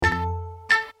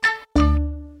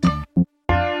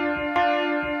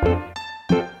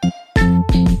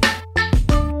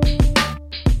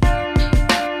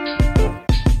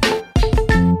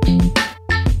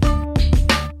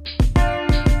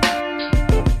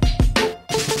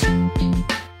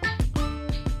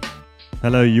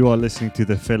Hello, you are listening to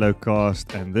the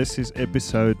Fellowcast, and this is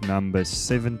episode number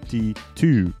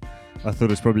 72. I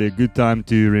thought it's probably a good time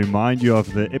to remind you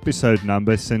of the episode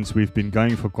number since we've been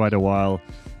going for quite a while,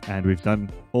 and we've done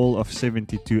all of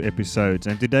 72 episodes.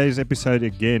 And today's episode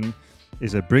again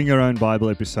is a Bring Your Own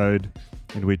Bible episode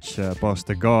in which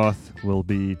Pastor Garth will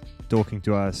be talking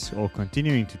to us, or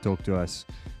continuing to talk to us,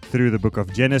 through the book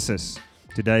of Genesis.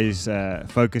 Today's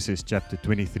focus is chapter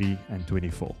 23 and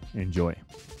 24. Enjoy.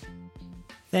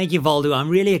 Thank you, Valdo. I'm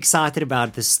really excited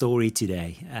about this story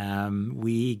today.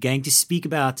 We're going to speak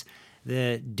about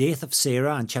the death of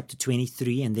Sarah in chapter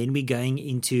 23, and then we're going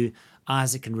into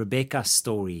Isaac and Rebekah's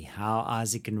story, how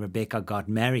Isaac and Rebekah got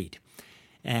married.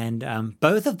 And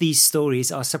both of these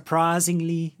stories are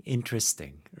surprisingly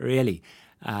interesting, really.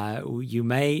 You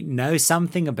may know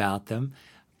something about them,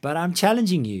 but I'm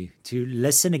challenging you to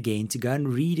listen again, to go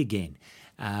and read again.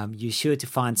 You're sure to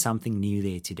find something new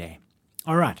there today.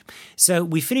 All right, so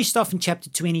we finished off in chapter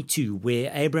 22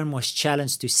 where Abram was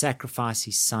challenged to sacrifice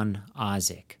his son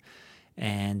Isaac,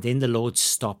 and then the Lord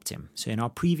stopped him. So in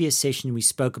our previous session we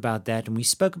spoke about that, and we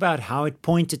spoke about how it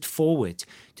pointed forward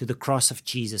to the cross of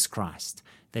Jesus Christ,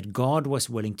 that God was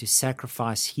willing to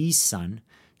sacrifice his son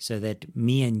so that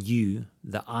me and you,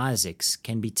 the Isaacs,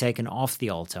 can be taken off the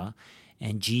altar,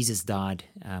 and Jesus died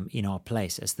in our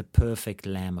place as the perfect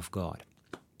Lamb of God.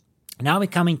 Now we're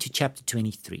coming to chapter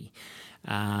 23.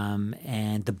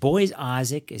 And the boy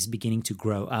Isaac is beginning to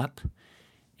grow up,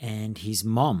 and his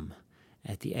mom,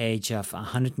 at the age of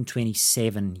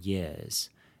 127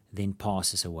 years, then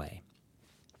passes away.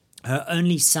 Her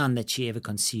only son that she ever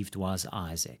conceived was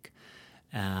Isaac.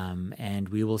 And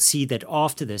we will see that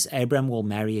after this, Abram will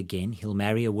marry again. He'll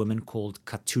marry a woman called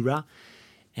Keturah,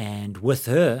 and with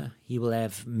her, he will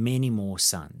have many more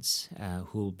sons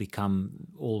who will become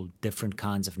all different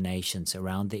kinds of nations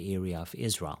around the area of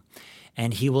Israel.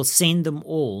 And he will send them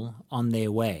all on their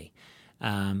way.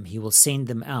 He will send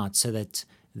them out so that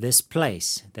this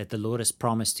place that the Lord has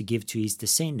promised to give to his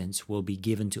descendants will be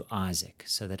given to Isaac,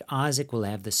 so that Isaac will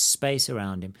have the space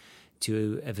around him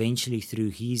to eventually, through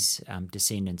his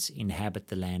descendants, inhabit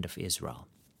the land of Israel.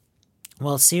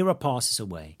 Well, Sarah passes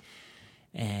away.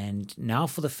 And now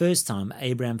for the first time,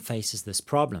 Abraham faces this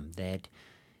problem that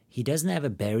he doesn't have a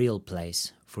burial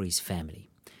place for his family.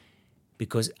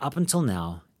 Because up until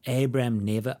now, Abraham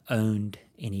never owned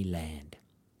any land.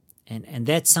 And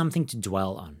that's something to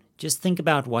dwell on. Just think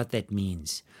about what that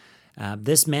means.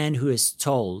 This man who is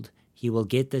told he will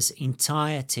get this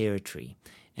entire territory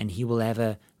and he will have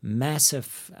a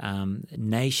massive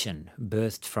nation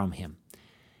birthed from him.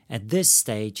 At this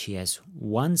stage, he has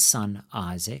one son,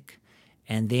 Isaac,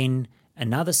 and then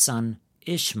another son,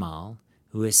 Ishmael,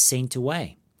 who is sent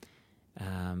away.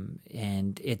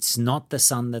 And it's not the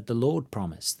son that the Lord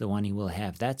promised, the one he will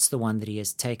have. That's the one that he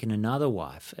has taken another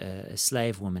wife, a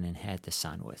slave woman, and had the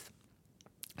son with.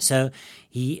 So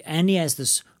he has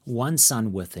this one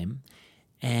son with him,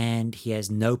 and he has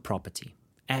no property,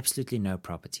 absolutely no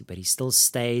property, but he still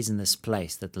stays in this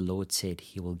place that the Lord said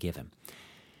he will give him.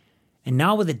 And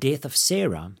now with the death of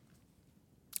Sarah,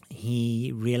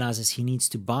 he realizes he needs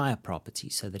to buy a property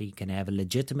so that he can have a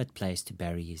legitimate place to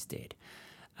bury his dead.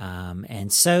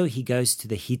 And so he goes to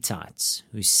the Hittites,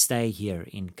 who stay here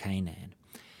in Canaan.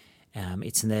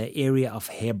 It's in the area of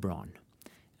Hebron,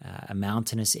 a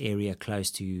mountainous area close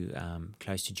to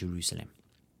Jerusalem.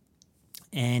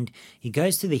 And he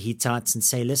goes to the Hittites and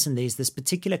say, listen, there's this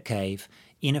particular cave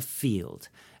in a field,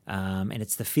 and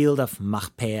it's the field of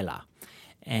Machpelah.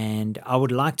 And I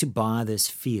would like to buy this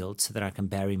field so that I can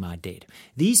bury my dead.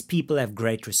 These people have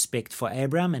great respect for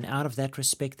Abraham, and out of that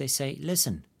respect they say,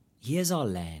 listen, here's our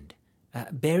land.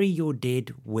 Bury your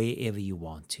dead wherever you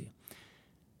want to.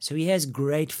 So he has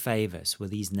great favors with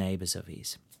these neighbors of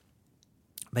his.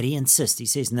 But he insists, he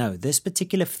says, no, this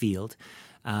particular field,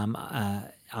 I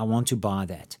want to buy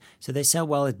that. So they say,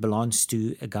 well, it belongs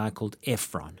to a guy called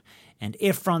Ephron. And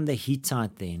Ephron the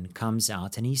Hittite then comes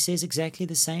out and he says exactly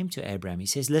the same to Abraham. He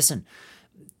says, listen,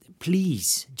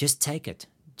 please just take it.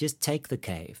 Just take the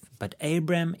cave. But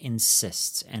Abraham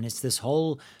insists, and it's this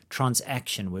whole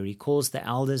transaction where he calls the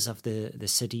elders of the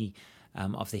city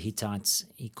of the Hittites,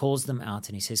 he calls them out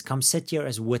and he says, come sit here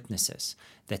as witnesses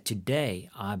that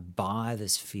today I buy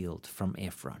this field from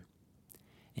Ephron.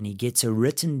 And he gets a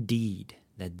written deed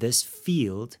that this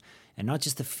field, and not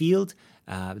just the field,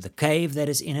 the cave that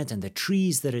is in it and the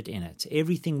trees that are in it,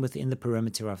 everything within the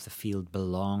perimeter of the field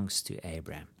belongs to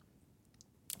Abraham.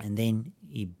 And then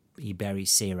he buries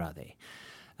Sarah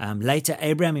there. Later,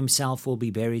 Abraham himself will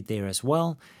be buried there as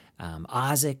well.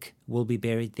 Isaac will be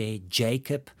buried there.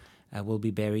 Jacob will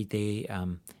be buried there.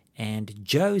 And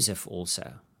Joseph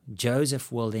also.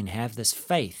 Joseph will then have this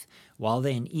faith while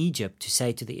they're in Egypt to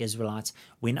say to the Israelites,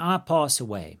 when I pass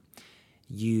away,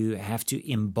 you have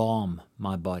to embalm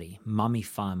my body,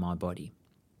 mummify my body.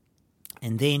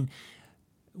 And then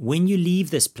when you leave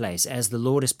this place, as the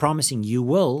Lord is promising you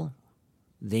will,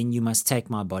 then you must take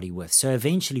my body with. So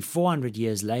eventually, 400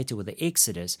 years later, with the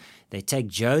Exodus, they take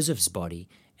Joseph's body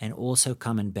and also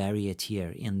come and bury it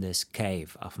here in this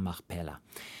cave of Machpelah.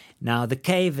 Now, the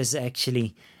cave has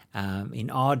actually, in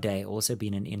our day, also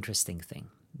been an interesting thing,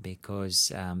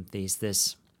 because there's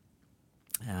this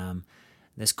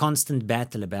constant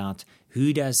battle about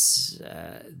who does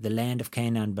the land of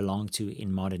Canaan belong to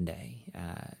in modern day.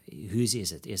 Whose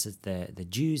is it? Is it the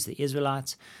Jews, the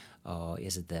Israelites, or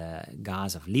is it the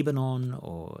guys of Lebanon,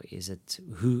 or is it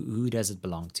who does it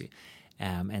belong to?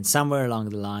 And somewhere along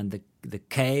the line, the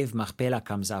cave Machpelah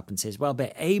comes up and says, well,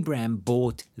 but Abraham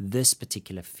bought this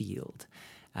particular field.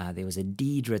 There was a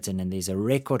deed written, and there's a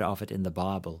record of it in the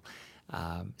Bible.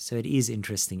 So it is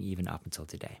interesting even up until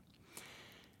today.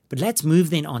 But let's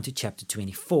move then on to chapter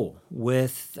 24,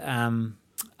 with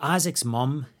Isaac's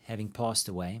mom having passed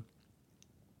away.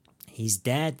 His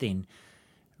dad then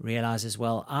realizes,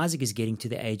 well, Isaac is getting to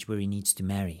the age where he needs to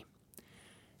marry.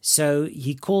 So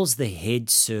he calls the head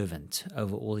servant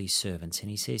over all his servants, and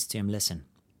he says to him, listen,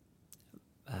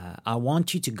 I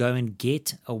want you to go and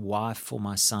get a wife for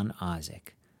my son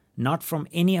Isaac, not from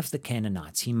any of the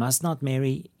Canaanites. He must not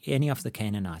marry any of the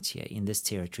Canaanites here in this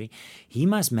territory. He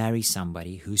must marry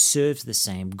somebody who serves the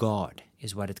same God,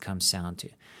 is what it comes down to.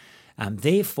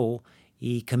 Therefore,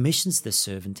 he commissions the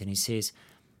servant, and he says,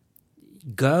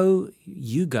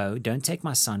 you go, don't take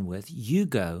my son with, you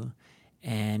go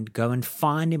and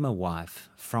find him a wife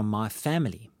from my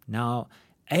family. Now,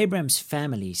 Abraham's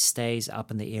family stays up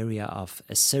in the area of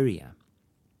Assyria.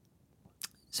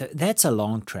 So that's a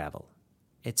long travel.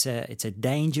 It's a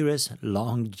dangerous,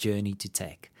 long journey to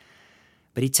take.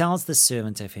 But he tells the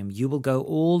servant of him, you will go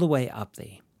all the way up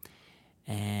there.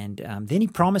 And then he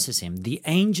promises him, the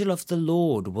angel of the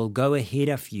Lord will go ahead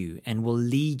of you and will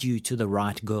lead you to the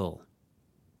right girl.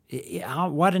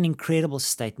 What an incredible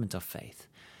statement of faith.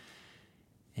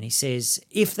 And he says,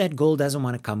 if that girl doesn't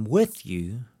want to come with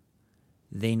you,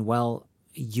 then, well,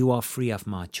 you are free of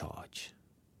my charge.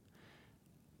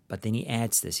 But then he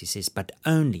adds this, he says, but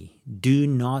only do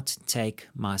not take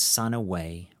my son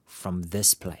away from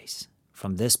this place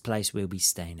where we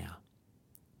stay now.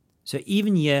 So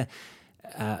even here,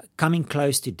 coming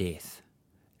close to death,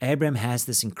 Abraham has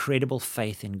this incredible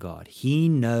faith in God. He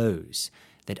knows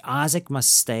that Isaac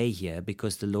must stay here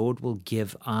because the Lord will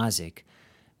give Isaac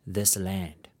this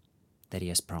land that he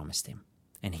has promised him,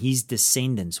 and his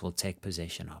descendants will take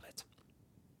possession of it.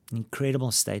 An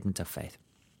incredible statement of faith.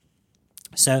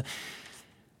 So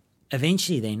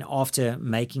eventually then, after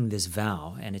making this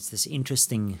vow, and it's this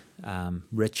interesting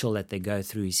ritual that they go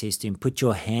through, he says to him, put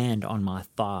your hand on my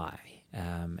thigh.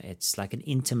 It's like an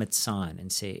intimate sign,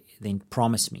 and say, then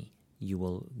promise me you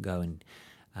will go and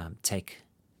take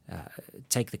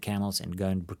the camels and go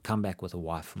and come back with a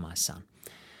wife for my son.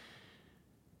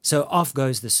 So off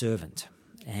goes the servant,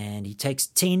 and he takes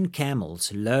 10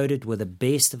 camels loaded with the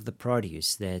best of the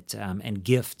produce that and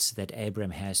gifts that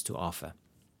Abraham has to offer.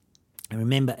 And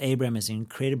remember, Abraham is an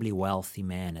incredibly wealthy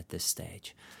man at this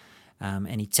stage.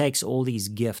 And he takes all these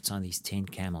gifts on these 10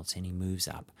 camels and he moves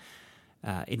up.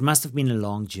 It must have been a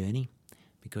long journey,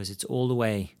 because it's all the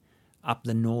way up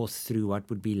the north through what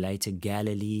would be later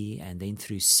Galilee, and then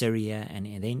through Syria, and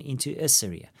then into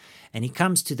Assyria. And he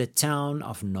comes to the town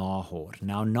of Nahor.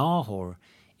 Now, Nahor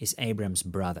is Abraham's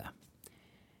brother.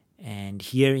 And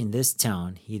here in this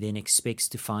town, he then expects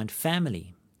to find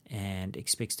family and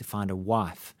expects to find a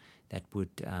wife that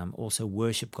would also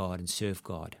worship God and serve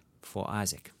God for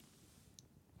Isaac.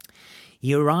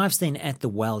 He arrives then at the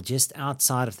well just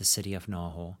outside of the city of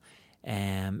Nahor,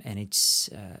 and it's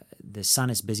the sun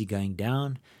is busy going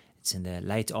down. It's in the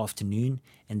late afternoon,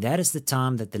 and that is the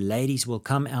time that the ladies will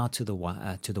come out to the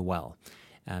well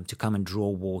to come and draw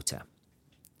water.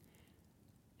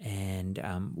 And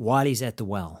while he's at the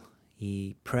well,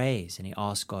 he prays and he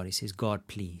asks God. He says, God,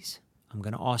 please, I'm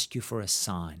going to ask you for a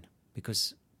sign,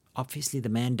 because obviously the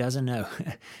man doesn't know.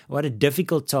 What a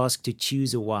difficult task to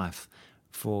choose a wife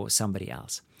for somebody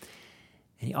else.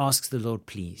 And he asks the Lord,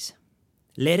 please,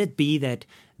 let it be that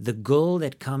the girl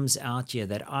that comes out here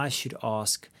that I should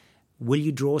ask, will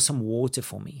you draw some water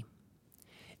for me?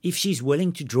 If she's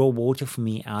willing to draw water for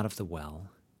me out of the well,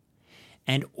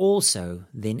 and also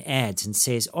then adds and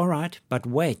says, all right, but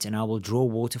wait, and I will draw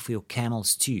water for your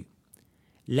camels too.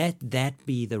 Let that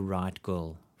be the right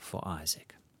girl for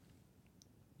Isaac.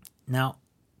 Now,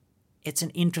 it's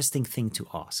an interesting thing to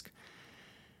ask,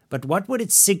 But what would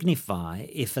it signify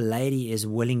if a lady is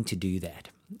willing to do that?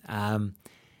 In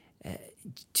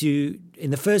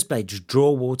the first place,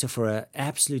 draw water for an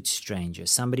absolute stranger,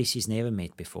 somebody she's never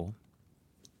met before.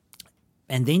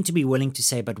 And then to be willing to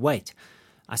say, but wait,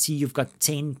 I see you've got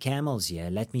 10 camels here.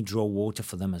 Let me draw water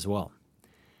for them as well.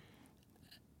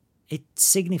 It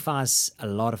signifies a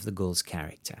lot of the girl's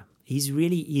character.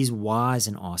 He's wise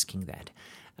in asking that.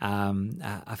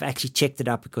 I've actually checked it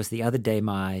up because the other day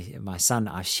my son,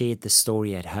 I shared the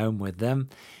story at home with them,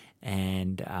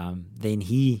 and then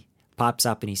he pipes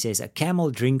up and he says, a camel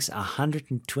drinks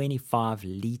 125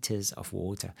 liters of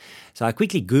water. So I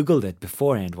quickly Googled it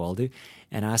beforehand, Waldo,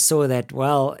 and I saw that,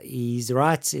 well, he's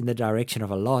right in the direction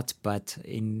of a lot, but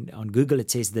on Google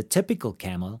it says the typical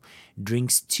camel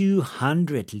drinks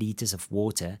 200 liters of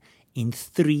water in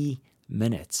 3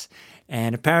 minutes.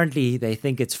 And apparently they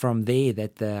think it's from there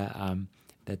that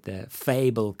the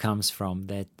fable comes from,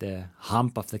 that the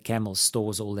hump of the camel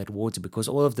stores all that water, because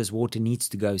all of this water needs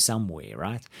to go somewhere,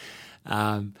 right?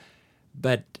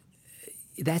 But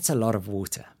that's a lot of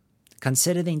water.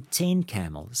 Consider then 10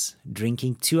 camels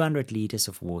drinking 200 liters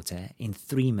of water in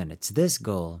 3 minutes. This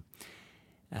girl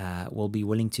will be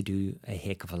willing to do a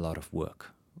heck of a lot of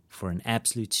work for an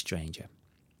absolute stranger.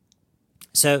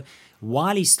 So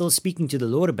while he's still speaking to the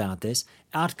Lord about this,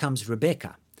 out comes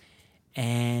Rebecca.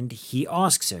 And he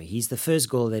asks her, he's the first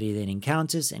girl that he then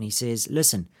encounters, and he says,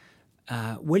 listen,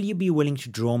 will you be willing to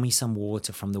draw me some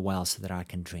water from the well so that I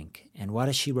can drink? And what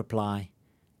does she reply?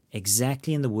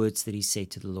 Exactly in the words that he said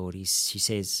to the Lord. She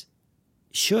says,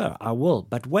 sure, I will,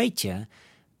 but wait here,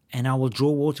 and I will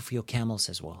draw water for your camels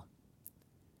as well.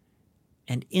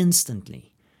 And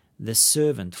instantly, the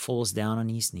servant falls down on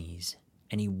his knees,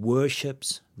 and he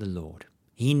worships the Lord.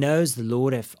 He knows the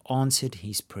Lord have answered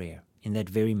his prayer in that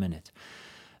very minute.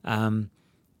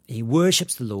 He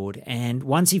worships the Lord, and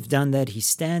once he's done that, he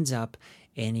stands up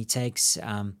and he takes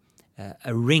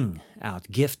a ring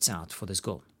out, gifts out for this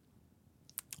girl.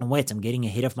 And wait, I'm getting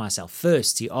ahead of myself.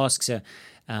 First, he asks her,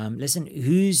 listen,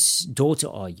 whose daughter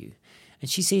are you? And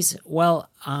she says, well,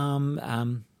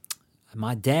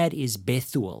 my dad is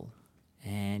Bethuel,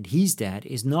 and his dad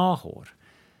is Nahor.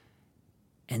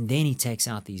 And then he takes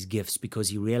out these gifts because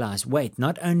he realized, wait,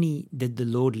 not only did the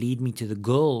Lord lead me to the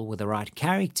girl with the right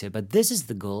character, but this is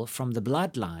the girl from the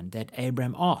bloodline that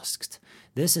Abraham asked.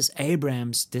 This is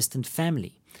Abraham's distant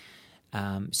family.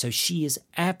 So she is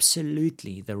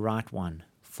absolutely the right one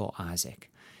for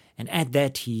Isaac. And at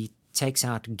that, he takes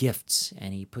out gifts,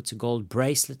 and he puts a gold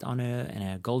bracelet on her and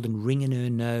a golden ring in her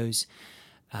nose.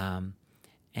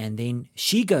 And then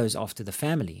she goes after the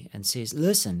family and says,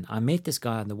 listen, I met this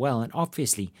guy on the well. And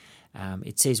obviously,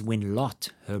 it says when Lot,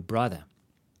 her brother,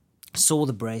 saw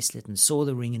the bracelet and saw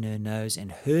the ring in her nose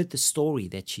and heard the story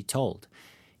that she told,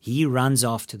 he runs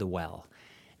off to the well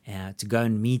to go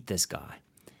and meet this guy.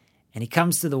 And he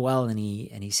comes to the well and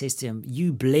he says to him,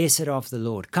 you blessed of the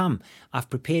Lord, come, I've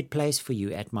prepared place for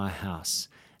you at my house.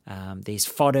 There's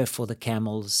fodder for the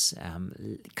camels.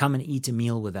 Come and eat a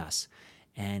meal with us.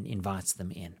 And invites them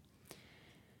in.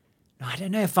 Now, I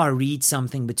don't know if I read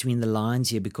something between the lines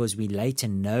here, because we later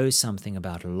know something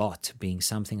about Lot being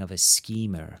something of a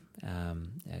schemer, a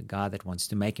guy that wants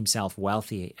to make himself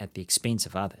wealthy at the expense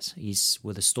of others. He's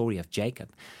with the story of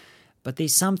Jacob. But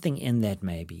there's something in that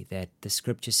maybe, that the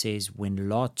scripture says when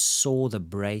Lot saw the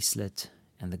bracelet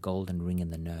and the golden ring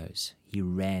in the nose, he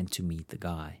ran to meet the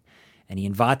guy. And he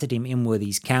invited him in with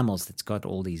these camels that's got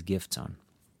all these gifts on.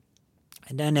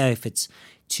 I don't know if it's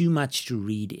too much to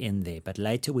read in there, but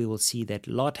later we will see that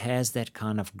Lot has that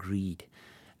kind of greed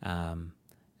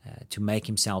to make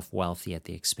himself wealthy at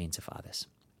the expense of others.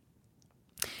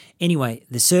 Anyway,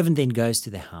 the servant then goes to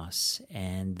the house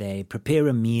and they prepare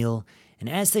a meal. And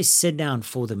as they sit down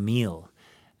for the meal,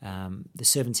 the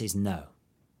servant says, no,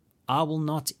 I will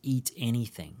not eat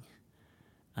anything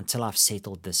until I've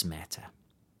settled this matter.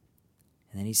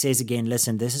 And then he says again,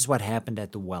 listen, this is what happened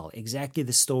at the well. Exactly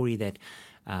the story that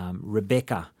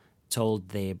Rebecca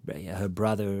told her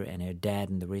brother and her dad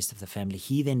and the rest of the family.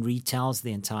 He then retells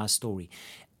the entire story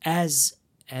as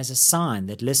a sign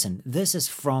that, listen, this is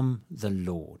from the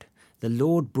Lord. The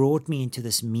Lord brought me into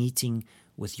this meeting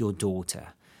with your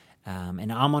daughter.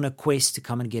 And I'm on a quest to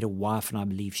come and get a wife, and I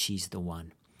believe she's the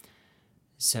one.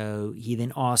 So he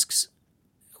then asks,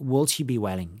 will she be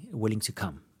willing to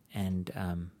come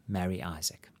and marry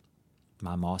Isaac,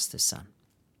 my master's son?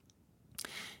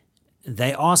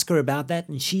 They ask her about that,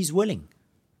 and she's willing.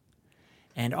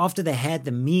 And after they had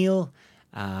the meal,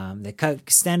 they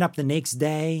stand up the next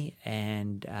day,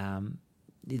 and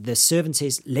the servant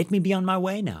says, let me be on my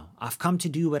way now. I've come to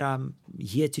do what I'm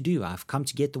here to do. I've come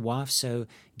to get the wife, so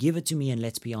give it to me and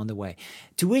let's be on the way.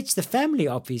 To which the family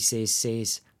obviously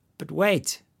says, but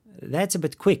wait, that's a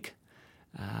bit quick.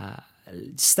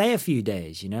 Stay a few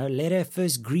days, let her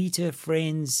first greet her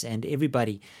friends and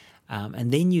everybody,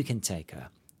 and then you can take her.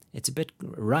 It's a bit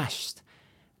rushed.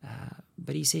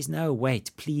 But he says, no,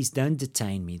 wait, please don't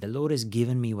detain me. The Lord has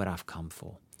given me what I've come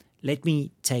for. Let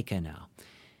me take her now.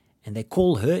 And they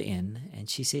call her in, and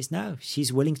she says, no,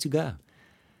 she's willing to go.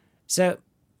 So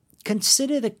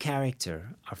consider the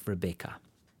character of Rebecca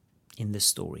in this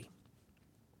story.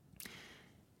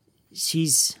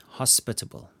 She's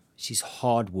hospitable. She's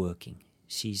hardworking.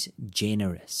 She's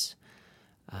generous.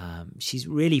 She's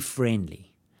really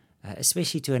friendly,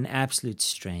 especially to an absolute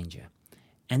stranger.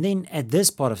 And then at this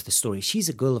part of the story, she's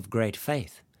a girl of great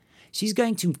faith. She's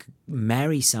going to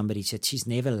marry somebody that she's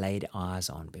never laid eyes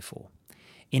on before,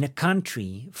 in a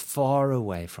country far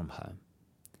away from home.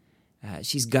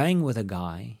 She's going with a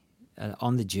guy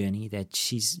on the journey that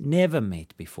she's never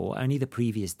met before, only the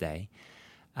previous day,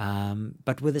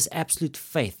 but with this absolute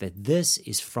faith that this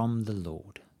is from the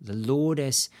Lord. The Lord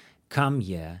has come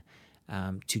here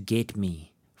to get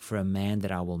me for a man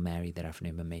that I will marry that I've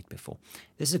never met before.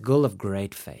 This is a girl of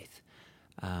great faith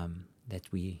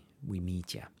that we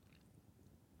meet here.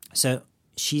 So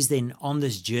she's then on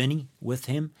this journey with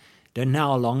him. Don't know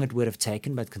how long it would have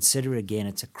taken, but consider again,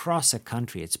 it's across a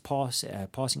country. It's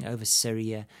passing over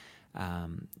Syria,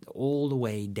 all the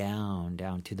way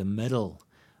down to the middle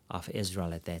of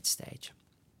Israel at that stage,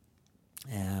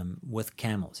 with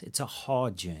camels. It's a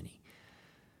hard journey.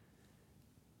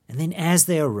 And then as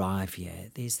they arrive here,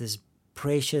 there's this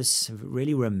precious,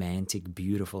 really romantic,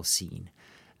 beautiful scene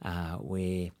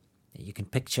where you can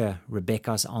picture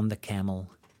Rebecca's on the camel,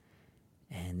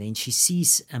 and then she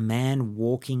sees a man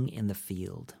walking in the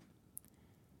field,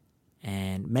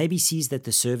 and maybe sees that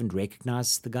the servant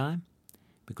recognizes the guy,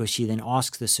 because she then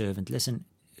asks the servant, listen,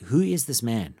 who is this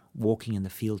man walking in the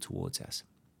field towards us?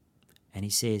 And he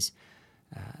says,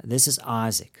 this is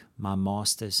Isaac, my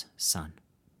master's son.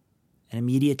 And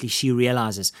immediately she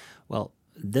realizes, well,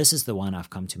 this is the one I've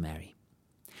come to marry.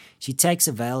 She takes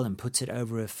a veil and puts it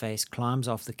over her face, climbs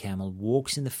off the camel,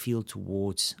 walks in the field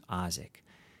towards Isaac.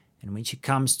 And when she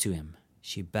comes to him,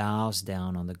 she bows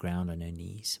down on the ground on her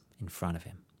knees in front of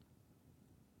him.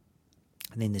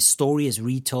 And then the story is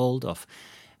retold of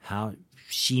how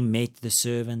she met the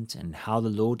servant and how the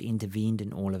Lord intervened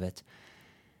in all of it.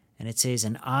 And it says,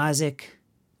 and Isaac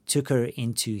took her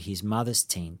into his mother's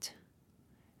tent,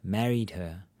 married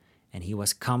her, and he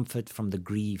was comforted from the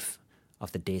grief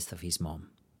of the death of his mom.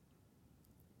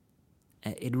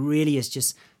 It really is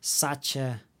just such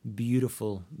a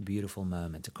beautiful, beautiful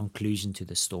moment, a conclusion to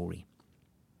the story.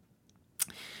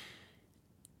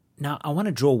 Now, I want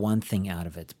to draw one thing out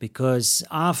of it, because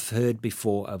I've heard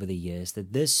before over the years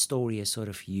that this story is sort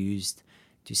of used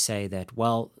to say that,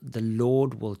 well, the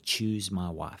Lord will choose my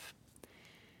wife.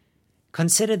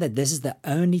 Consider that this is the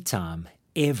only time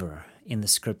ever in the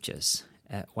scriptures,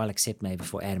 well, except maybe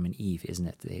for Adam and Eve, isn't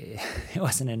it? There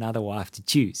wasn't another wife to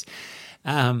choose.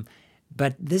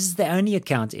 But this is the only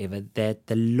account ever that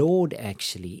the Lord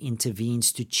actually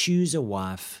intervenes to choose a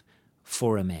wife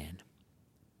for a man.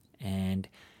 And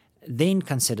then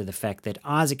consider the fact that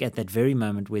Isaac, at that very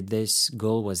moment where this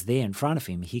girl was there in front of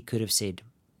him, he could have said,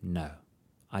 no,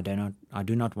 I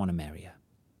do not want to marry her.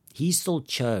 He still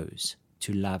chose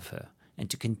to love her and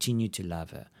to continue to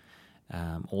love her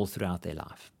all throughout their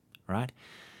life, right?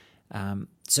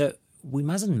 So we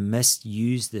mustn't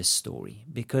misuse this story,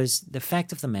 because the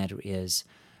fact of the matter is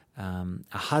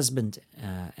a husband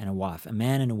and a wife, a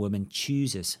man and a woman,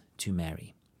 chooses to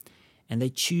marry. And they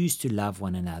choose to love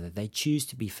one another. They choose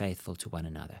to be faithful to one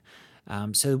another.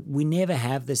 So we never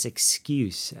have this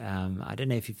excuse. I don't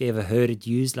know if you've ever heard it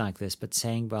used like this, but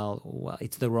saying, well,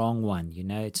 it's the wrong one.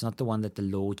 It's not the one that the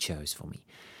Lord chose for me.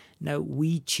 No,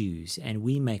 we choose and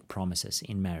we make promises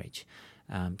in marriage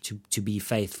to be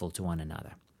faithful to one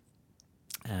another.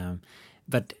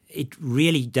 But it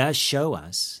really does show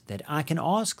us that I can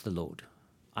ask the Lord.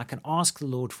 I can ask the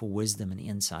Lord for wisdom and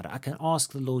insight. I can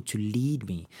ask the Lord to lead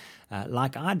me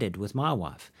like I did with my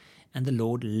wife. And the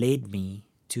Lord led me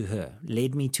to her,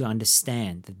 led me to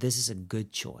understand that this is a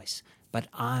good choice. But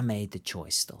I made the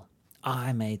choice still.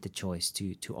 I made the choice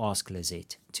to ask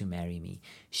Lizette to marry me.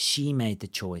 She made the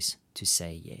choice to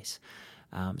say yes.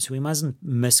 So we mustn't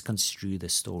misconstrue the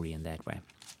story in that way.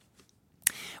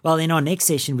 Well, in our next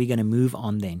session, we're going to move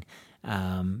on then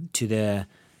to the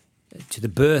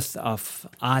birth of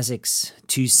Isaac's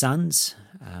two sons,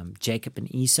 Jacob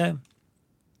and Esau.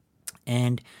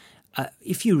 And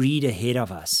if you read ahead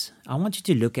of us, I want you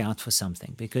to look out for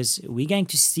something, because we're going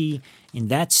to see in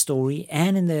that story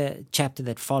and in the chapter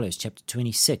that follows, chapter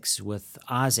 26, with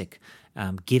Isaac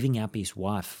giving up his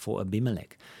wife for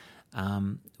Abimelech,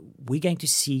 we're going to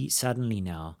see suddenly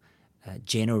now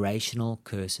generational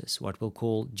curses, what we'll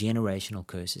call generational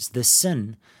curses. The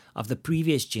sin of the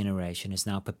previous generation is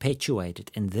now perpetuated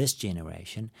in this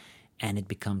generation, and it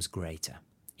becomes greater.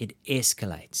 It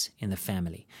escalates in the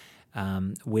family.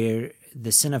 Where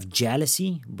the sin of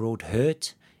jealousy brought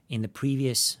hurt in the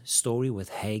previous story with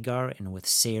Hagar and with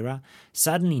Sarah,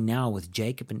 suddenly now with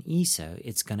Jacob and Esau,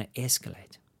 it's going to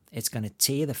escalate. It's going to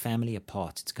tear the family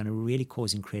apart. It's going to really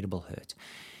cause incredible hurt.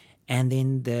 And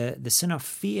then the sin of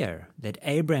fear that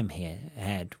Abraham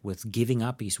had with giving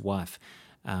up his wife,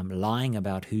 lying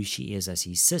about who she is as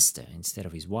his sister instead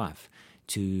of his wife,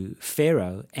 to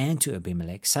Pharaoh and to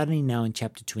Abimelech, suddenly now in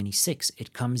chapter 26,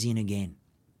 it comes in again.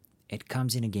 It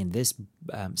comes in again. This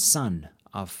son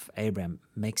of Abraham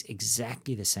makes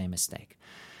exactly the same mistake.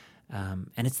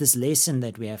 And it's this lesson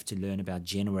that we have to learn about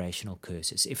generational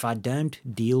curses. If I don't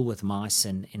deal with my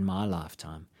sin in my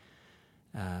lifetime,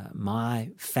 my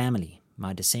family,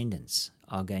 my descendants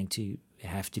are going to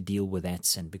have to deal with that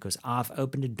sin, because I've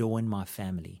opened a door in my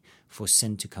family for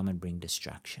sin to come and bring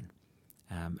destruction.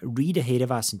 Read ahead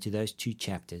of us into those 2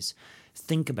 chapters.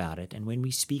 Think about it. And when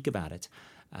we speak about it,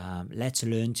 let's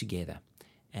learn together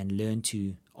and learn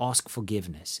to ask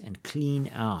forgiveness and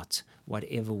clean out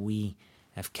whatever we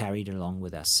have carried along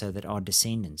with us, so that our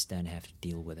descendants don't have to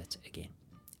deal with it again.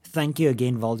 Thank you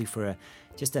again, Valdi, for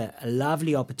just a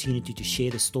lovely opportunity to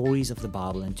share the stories of the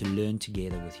Bible and to learn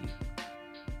together with you.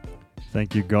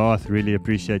 Thank you, Garth. Really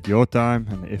appreciate your time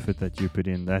and the effort that you put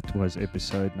in. That was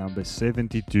episode number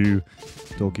 72,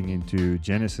 talking into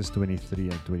Genesis 23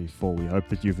 and 24. We hope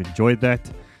that you've enjoyed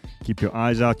that. Keep your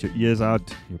eyes out, your ears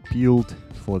out, you're peeled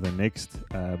for the next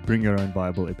Bring Your Own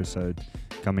Bible episode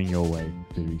coming your way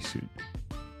very soon.